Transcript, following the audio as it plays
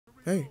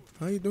Hey,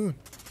 how you doing?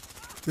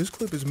 This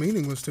clip is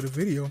meaningless to the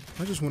video.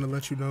 I just want to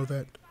let you know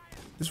that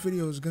this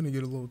video is gonna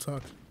get a little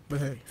toxic.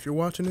 But hey, if you're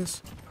watching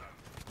this,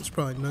 it's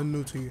probably nothing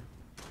new to you.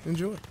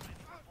 Enjoy.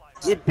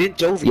 Get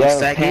bent over, Yo, you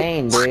faggot.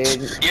 Kane,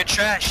 dude. You're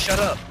trash. Shut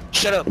up.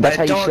 Shut up. That's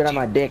how you shit on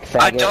my dick,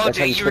 faggot. That's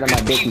how you shit on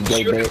my dick, you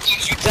gay bitch.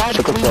 Shut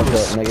the fuck up,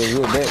 nigga.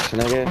 You a bitch,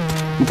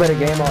 nigga. You play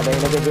the game all day,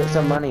 nigga. Get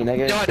some money,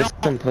 nigga. Get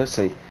some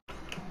pussy.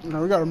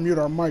 No, we gotta mute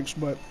our mics,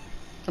 but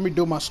let me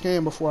do my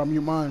scan before I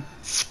mute mine.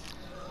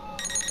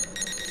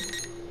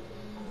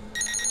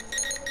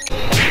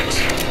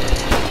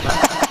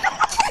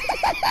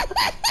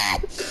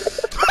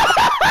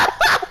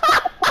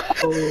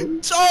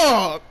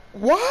 Dog!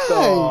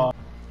 Why?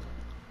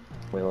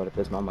 Wait, what if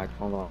it's my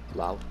microphone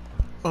loud?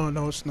 Oh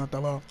no, it's not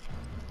that loud.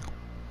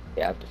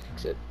 Yeah, I have to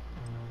fix it.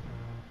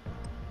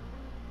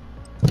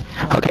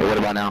 Okay, what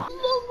about now?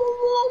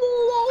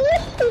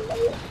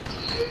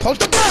 Close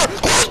the door! Close the door!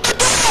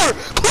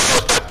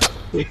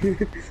 Close the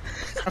door!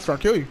 After I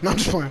kill you. No, I'm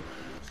just playing.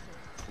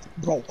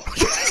 Bro.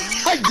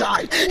 I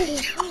died!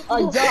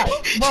 I died!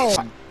 Bro!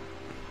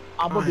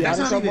 I'm gonna be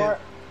honest somewhere.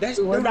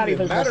 We're not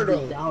even matter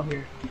though. Down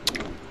here.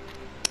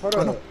 Hold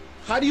on.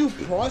 How do you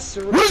cross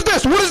the... What is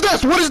this? What is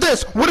this? What is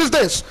this? What is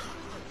this?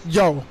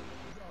 Yo.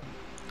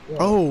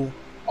 Oh.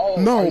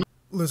 No.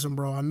 Listen,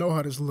 bro, I know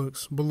how this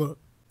looks, but look.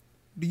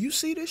 Do you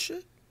see this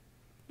shit?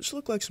 This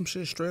look like some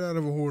shit straight out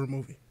of a horror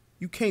movie.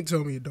 You can't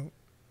tell me it don't.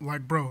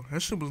 Like, bro,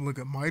 that shit was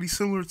looking mighty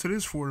similar to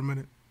this for a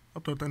minute.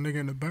 I thought that nigga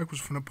in the back was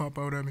finna pop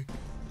out at me.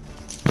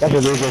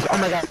 Oh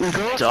my god,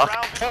 Ugo?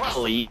 Duck,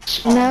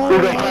 please. No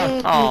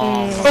way.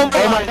 Oh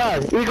my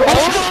god, Ugo!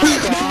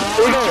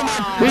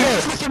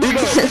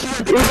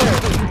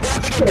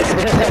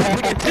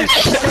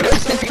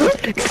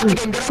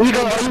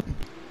 Ugo!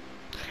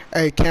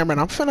 Hey, Cameron,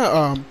 I'm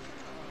finna,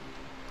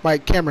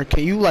 like, Cameron,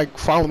 can you, like,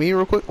 follow me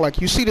real quick? Like,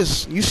 you see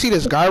this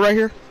guy right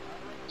here?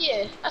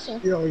 Yeah, I see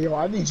him. Yo,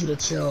 I need you to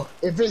chill.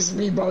 If it's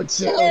me, bro,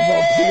 chill,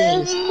 bro,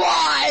 please. Oh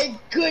my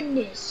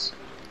goodness.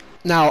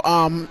 Now,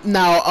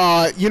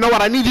 you know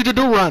what I need you to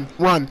do? Run.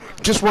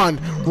 Just run.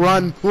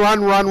 Run. Wait, no,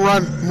 kill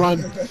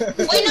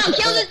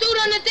this dude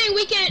on the thing.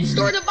 We can't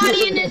store the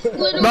body in this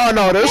little...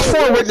 No, there's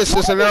 4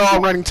 witnesses and they're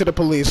all running to the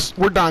police.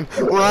 We're done.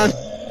 Run.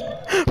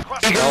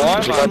 We don't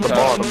want you here, we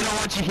don't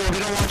want you here,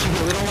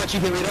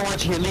 we don't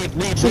want you here, leave,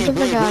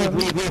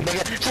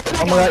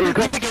 oh my god, you're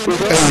good.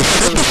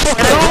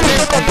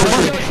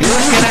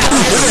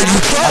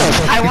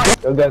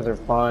 Those guys are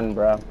fun,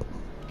 bro.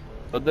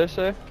 What'd they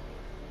say?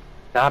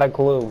 Not a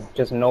clue,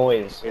 just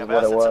noise is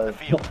what it was.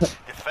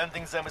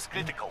 Defending them is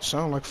critical.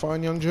 Sound like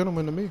fine young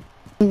gentlemen to me.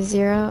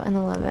 0 and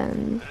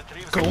 11.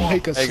 Go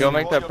make a Hey, go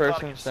make that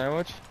person a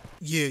sandwich.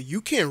 Yeah,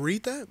 you can't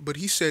read that, but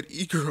he said,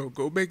 "E-girl,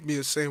 go make me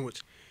a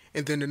sandwich."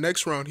 And then the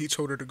next round, he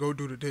told her to go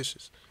do the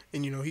dishes.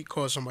 And, you know, he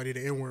called somebody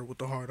the N-word with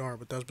the hard R,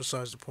 but that's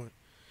besides the point.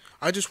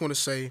 I just want to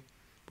say,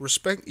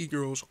 respect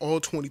E-girls all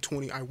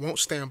 2020. I won't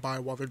stand by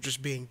while they're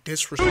just being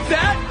disrespectful. Who's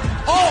that?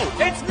 Oh,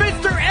 it's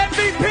Mr.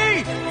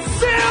 MVP!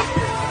 Sim!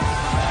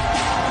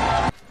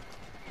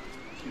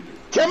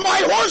 Can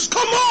my horse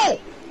come on?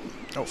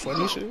 Oh,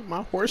 funny shit.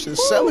 My horse is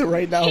selling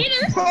right now.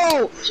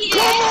 Bro,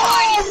 come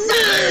on,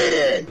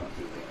 man!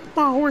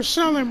 My horse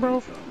selling,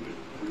 bro.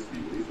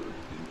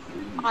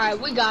 Alright,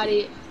 we got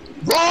it.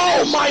 Bro,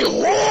 my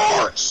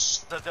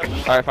horse!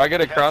 Alright, if I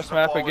get a cross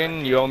map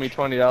again, you owe me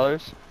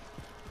 $20.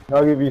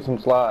 I'll give you some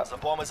slots. The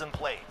bomb is in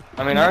play.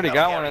 I mean, I already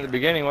got one at the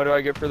beginning. What do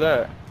I get for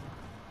that?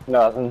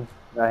 Nothing.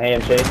 A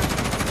handshake.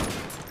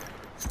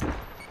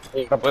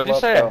 What did you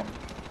say? A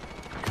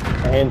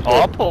handshake.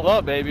 Oh, I'll pull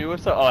up, baby.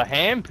 What's up? A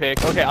hand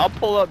pick? Okay, I'll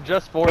pull up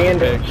just for the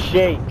pick.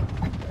 Handshake.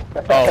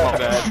 Oh, my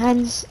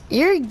bad.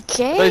 You're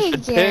gay Place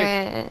the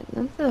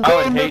again. I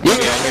would hate to be on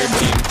your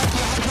team.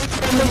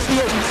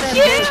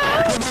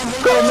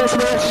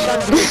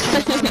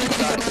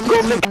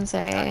 I'm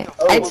sorry.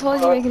 I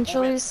told you my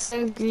controller's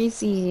so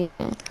greasy.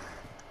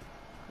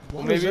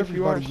 Well, maybe if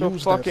you aren't so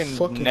fucking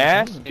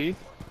nasty.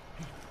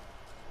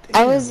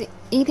 I was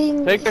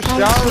eating Take a fried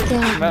shower,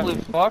 chicken. you smelly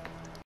fuck.